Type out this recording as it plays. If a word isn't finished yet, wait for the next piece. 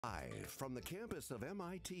Live from the campus of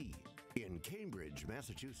MIT in Cambridge,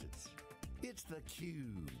 Massachusetts, it's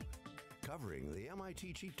theCUBE, covering the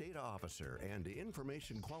MIT Chief Data Officer and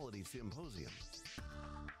Information Quality Symposium.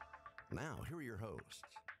 Now, here are your hosts,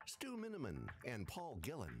 Stu Miniman and Paul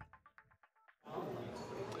Gillen.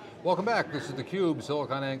 Welcome back, this is theCUBE,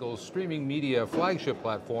 SiliconANGLE's streaming media flagship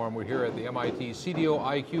platform. We're here at the MIT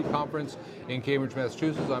CDOIQ conference in Cambridge,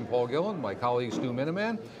 Massachusetts. I'm Paul Gillen, my colleague Stu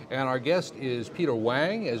Miniman, and our guest is Peter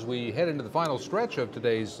Wang. As we head into the final stretch of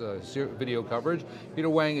today's video coverage,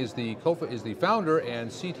 Peter Wang is the founder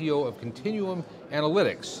and CTO of Continuum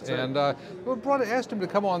Analytics. And asked him to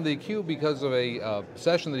come on theCUBE because of a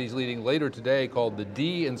session that he's leading later today called the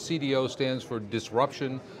D in CDO stands for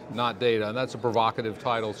Disruption, Not Data. And that's a provocative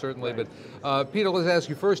title, certainly. Right. But Peter, let's ask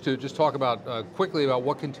you first to just talk about quickly about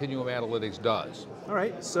what Continuum Analytics does. All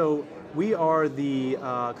right, so we are the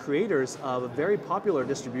creators of a very popular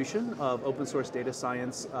distribution of open source data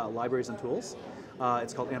science libraries and tools.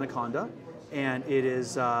 It's called Anaconda, and it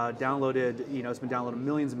is downloaded, it's been downloaded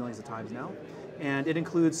millions and millions of times now. And it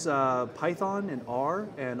includes Python and R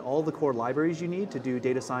and all the core libraries you need to do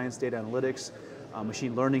data science, data analytics,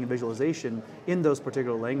 machine learning and visualization in those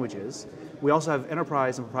particular languages. We also have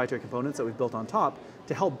enterprise and proprietary components that we've built on top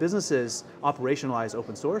to help businesses operationalize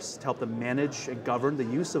open source, to help them manage and govern the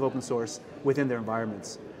use of open source within their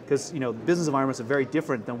environments. Because business environments are very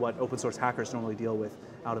different than what open source hackers normally deal with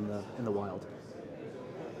out in the wild.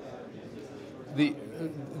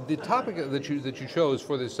 The topic that you chose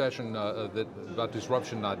for this session about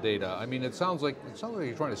disruption, not data. I mean, it sounds like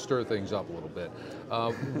you're trying to stir things up a little bit.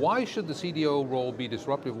 Why should the CDO role be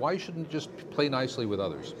disruptive? Why shouldn't it just play nicely with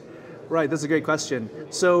others? Right, that's a great question.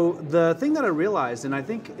 So the thing that I realized, and I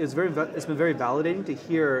think it's been very validating to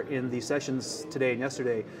hear in the sessions today and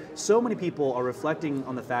yesterday, so many people are reflecting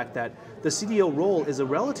on the fact that the CDO role is a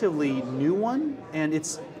relatively new one, and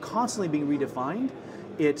it's constantly being redefined.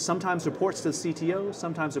 It sometimes reports to the CTO,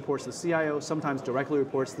 sometimes reports to the CIO, sometimes directly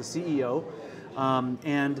reports to the CEO.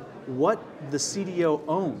 And what the CDO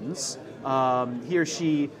owns, he or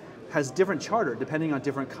she has different charter depending on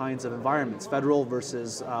different kinds of environments, federal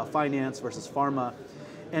versus finance versus pharma.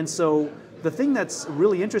 And so the thing that's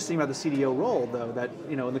really interesting about the CDO role, though, that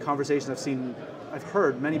in the conversations I've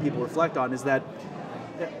heard many people reflect on, is that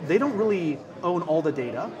they don't really own all the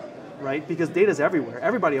data, right? Because data's everywhere.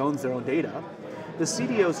 Everybody owns their own data. The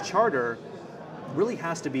CDO's charter really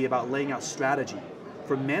has to be about laying out strategy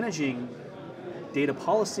for managing data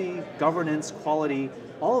policy, governance, quality,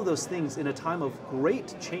 all of those things in a time of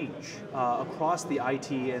great change across the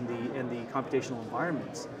IT and the computational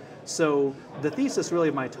environments. So the thesis really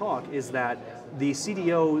of my talk is that the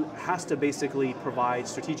CDO has to basically provide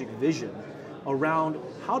strategic vision around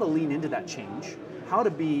how to lean into that change, how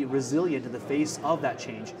to be resilient in the face of that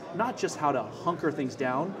change, not just how to hunker things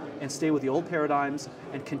down and stay with the old paradigms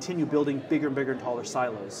and continue building bigger and bigger and taller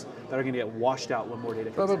silos that are going to get washed out when more data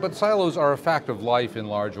comes in. But silos are a fact of life in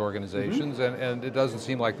large organizations, and it doesn't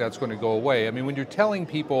seem like that's going to go away. I mean, when you're telling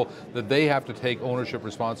people that they have to take ownership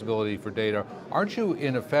responsibility for data, aren't you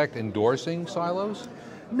in effect endorsing silos?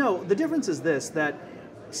 No, the difference is this, that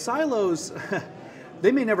silos,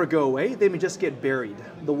 they may never go away, they may just get buried.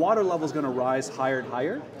 The water level is going to rise higher and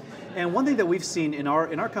higher. And one thing that we've seen in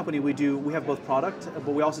our company, we have both product,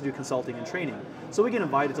 but we also do consulting and training. So we get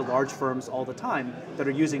invited to large firms all the time that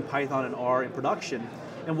are using Python and R in production.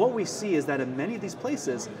 And what we see is that in many of these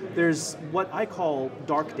places, there's what I call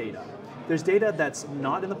dark data. There's data that's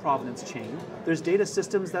not in the provenance chain. There's data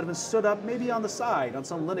systems that have been stood up maybe on the side, on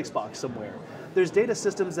some Linux box somewhere. There's data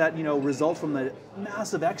systems that result from the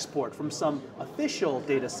massive export from some official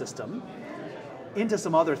data system into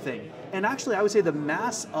some other thing. And actually, I would say the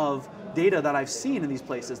mass of data that I've seen in these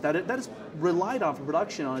places that is relied on for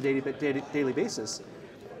production on a daily basis,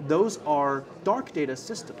 those are dark data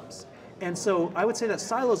systems. And so I would say that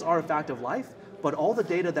silos are a fact of life, but all the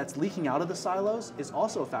data that's leaking out of the silos is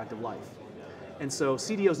also a fact of life. And so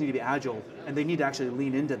CDOs need to be agile, and they need to actually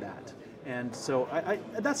lean into that. And so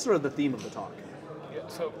that's sort of the theme of the talk. Yeah,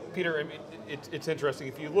 so Peter, I mean, it's interesting.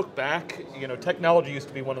 If you look back, technology used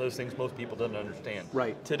to be one of those things most people didn't understand.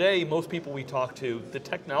 Right. Today, most people we talk to, the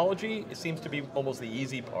technology, it seems to be almost the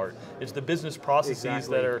easy part. It's the business processes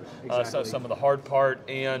that are some of the hard part.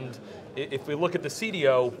 And if we look at the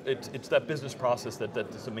CDO, it's that business process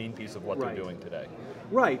that's the main piece of what they're doing today.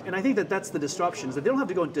 Right, and I think that's the disruptions, that they don't have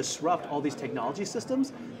to go and disrupt all these technology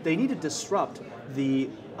systems. They need to disrupt the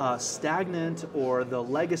stagnant or the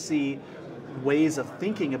legacy ways of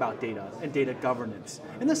thinking about data and data governance.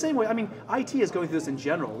 In the same way, I mean, IT is going through this in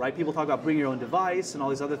general, right? People talk about bring your own device and all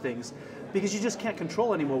these other things because you just can't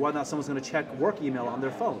control anymore whether or not someone's going to check work email on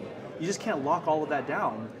their phone. you just can't lock all of that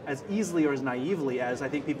down as easily or as naively as I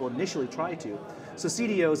think people initially try to. So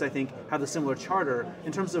CDOs, I think, have a similar charter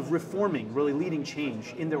in terms of reforming, really leading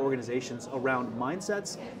change in their organizations around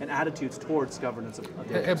mindsets and attitudes towards governance of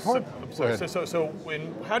data.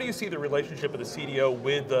 How do you see the relationship of the CDO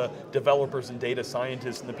with the developers and data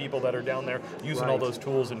scientists and the people that are down there using all those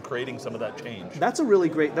tools and creating some of that change? That's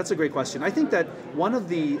a great question. I think that one of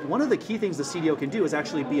the key things the CDO can do is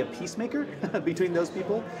actually be a peacemaker between those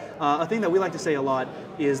people. A thing that we like to say a lot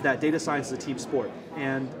is that data science is a team sport,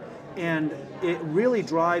 and it really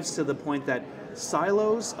drives to the point that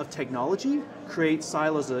silos of technology create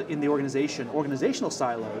silos in the organization, organizational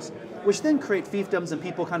silos, which then create fiefdoms and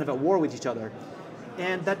people kind of at war with each other.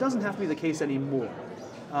 And that doesn't have to be the case anymore.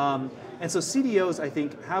 And so CDOs, I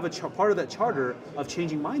think, have part of that charter of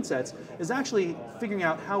changing mindsets is actually figuring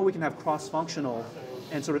out how we can have cross-functional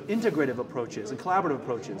and sort of integrative approaches and collaborative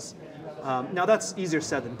approaches. Now that's easier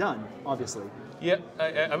said than done, obviously. Yeah,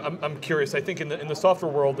 I'm curious. I think in the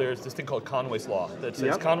software world, there's this thing called Conway's Law that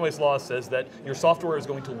says Conway's Law says that your software is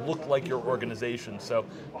going to look like your organization. So,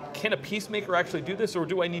 can a peacemaker actually do this, or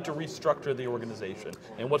do I need to restructure the organization?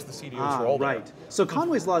 And what's the CDO's role there? Right. So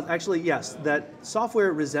Conway's Law is actually, yes, that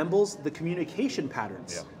software resembles the communication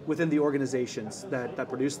patterns within the organizations that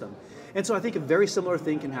produce them. And so I think a very similar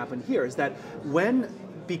thing can happen here is that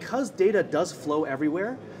because data does flow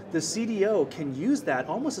everywhere, the CDO can use that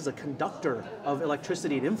almost as a conductor of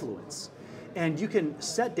electricity and influence. And you can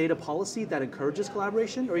set data policy that encourages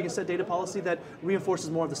collaboration, or you can set data policy that reinforces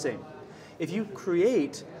more of the same. If you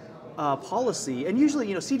create policy, and usually,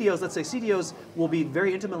 CDOs, let's say CDOs will be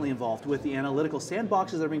very intimately involved with the analytical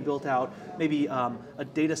sandboxes that are being built out, maybe a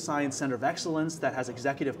data science center of excellence that has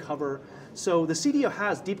executive cover. So the CDO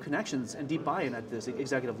has deep connections and deep buy-in at this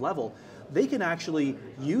executive level. They can actually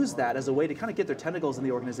use that as a way to kind of get their tentacles in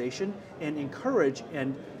the organization and encourage,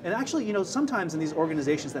 and actually, sometimes in these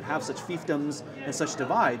organizations that have such fiefdoms and such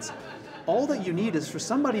divides, all that you need is for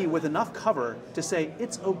somebody with enough cover to say,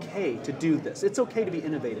 it's okay to do this, it's okay to be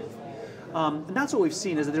innovative. And that's what we've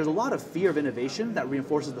seen, is that there's a lot of fear of innovation that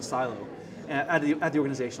reinforces the silo at the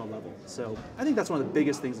organizational level. So I think that's one of the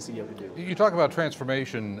biggest things the CEO can do. You talk about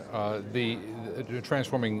transformation,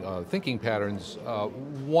 transforming thinking patterns.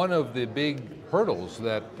 One of the big hurdles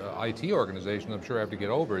that IT organizations, I'm sure, have to get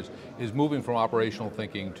over is moving from operational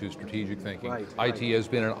thinking to strategic thinking. IT has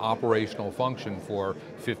been an operational function for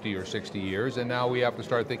 50 or 60 years, and now we have to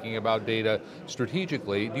start thinking about data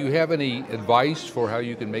strategically. Do you have any advice for how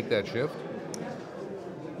you can make that shift?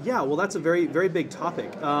 Yeah, well, that's a very, very big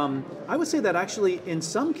topic. I would say that actually in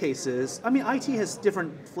some cases, IT has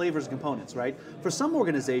different flavors and components, right? For some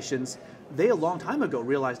organizations, they a long time ago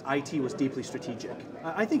realized IT was deeply strategic.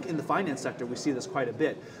 I think in the finance sector, we see this quite a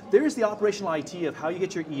bit. There is the operational IT of how you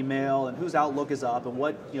get your email and whose Outlook is up and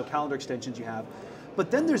what calendar extensions you have. But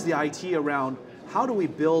then there's the IT around how do we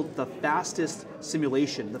build the fastest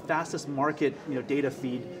simulation, the fastest market data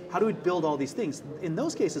feed? How do we build all these things? In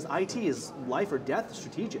those cases, IT is life or death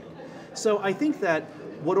strategic. So I think that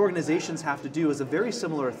what organizations have to do is a very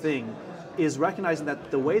similar thing, is recognizing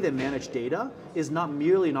that the way they manage data is not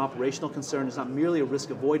merely an operational concern, it's not merely a risk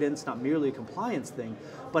avoidance, not merely a compliance thing,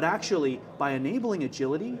 but actually by enabling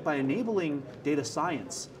agility, by enabling data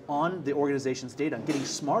science on the organization's data, and getting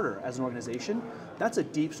smarter as an organization, that's a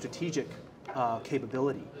deep strategic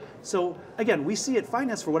capability. So again, we see it,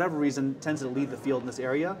 finance for whatever reason tends to lead the field in this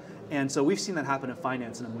area, and so we've seen that happen in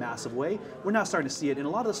finance in a massive way. We're now starting to see it in a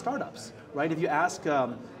lot of the startups, right? If you ask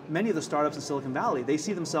many of the startups in Silicon Valley, they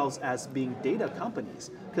see themselves as being data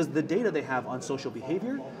companies, because the data they have on social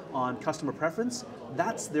behavior, on customer preference,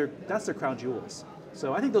 that's their crown jewels.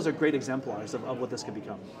 So I think those are great exemplars of what this could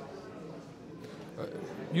become.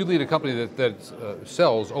 You lead a company that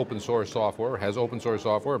sells open source software, has open source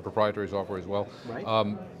software and proprietary software as well.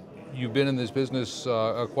 Right. You've been in this business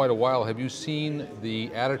quite a while. Have you seen the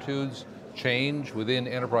attitudes change within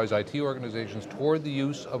enterprise IT organizations toward the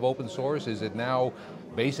use of open source? Is it now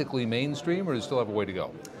basically mainstream, or does it still have a way to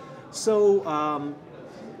go? So,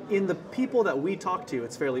 in the people that we talk to,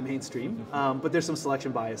 it's fairly mainstream, but there's some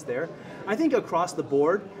selection bias there. I think across the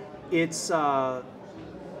board, there's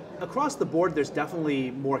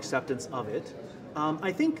definitely more acceptance of it.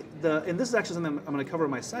 I think and this is actually something I'm going to cover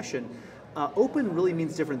in my session, open really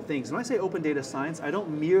means different things. When I say open data science, I don't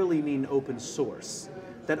merely mean open source.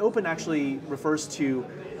 That open actually refers to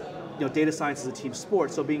data science as a team sport,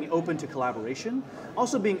 so being open to collaboration,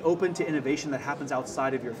 also being open to innovation that happens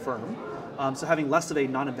outside of your firm, so having less of a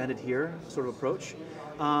non-invented here sort of approach.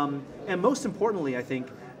 And most importantly, I think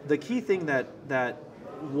the key thing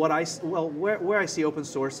where I see open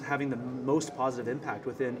source having the most positive impact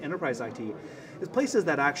within enterprise IT It's places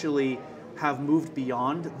that actually have moved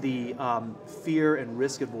beyond the fear and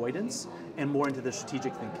risk avoidance and more into the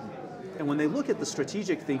strategic thinking. And when they look at the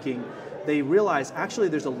strategic thinking, they realize actually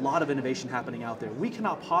there's a lot of innovation happening out there. We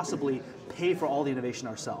cannot possibly pay for all the innovation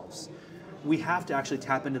ourselves. We have to actually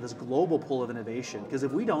tap into this global pool of innovation, because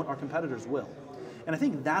if we don't, our competitors will. And I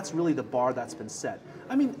think that's really the bar that's been set.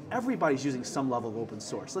 I mean, everybody's using some level of open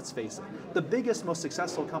source, let's face it. The biggest, most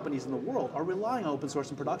successful companies in the world are relying on open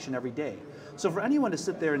source in production every day. So for anyone to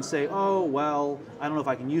sit there and say, oh, well, I don't know if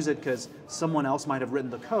I can use it because someone else might have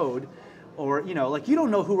written the code, or, you know, like, you don't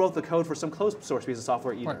know who wrote the code for some closed source piece of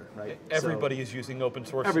software either, right? Everybody is using open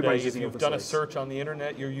source everybody's today. using If you've open done a source. search on the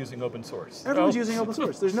internet, you're using open source. Everyone's using open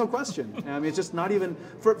source, there's no question. I mean, it's just not even,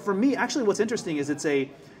 for me, actually what's interesting is it's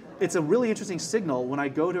a really interesting signal when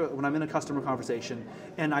I'm in a customer conversation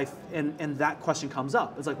and that question comes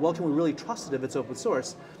up. It's like, well, can we really trust it if it's open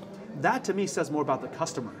source? That to me says more about the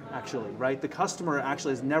customer, actually, right? The customer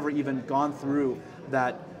actually has never even gone through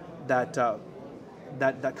that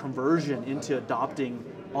conversion into adopting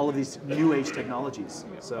all of these new age technologies.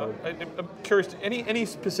 So I'm curious, any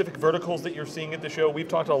specific verticals that you're seeing at the show? We've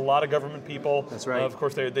talked to a lot of government people. That's right. Of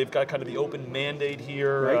course, they've got kind of the open mandate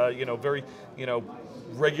here. Right. You know, very, you know,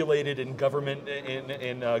 regulated in government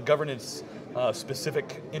and governance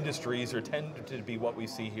specific industries, or tend to be what we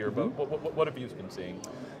see here. But what have you been seeing?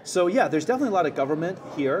 So yeah, there's definitely a lot of government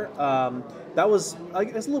here. That was, I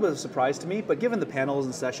guess, a little bit of a surprise to me, but given the panels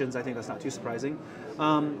and sessions, I think that's not too surprising.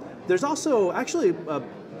 There's also actually a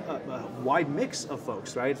wide mix of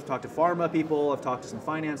folks, right? I've talked to pharma people, I've talked to some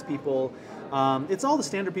finance people. It's all the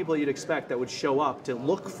standard people that you'd expect that would show up to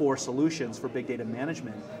look for solutions for big data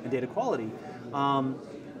management and data quality.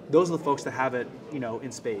 Those are the folks that have it, you know,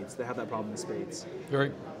 in spades. They have that problem in spades.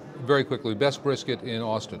 Very quickly, best brisket in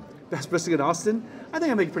Austin. Best brisket in Austin? I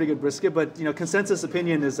think I make a pretty good brisket, but you know, consensus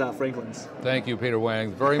opinion is Franklin's. Thank you, Peter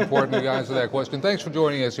Wang. Very important to answer that question. Thanks for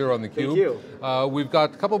joining us here on theCUBE. Thank you. We've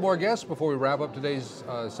got a couple more guests before we wrap up today's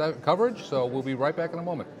coverage, so we'll be right back in a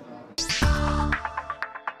moment.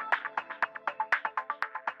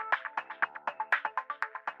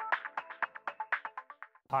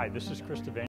 Hi, this is Chris Devane.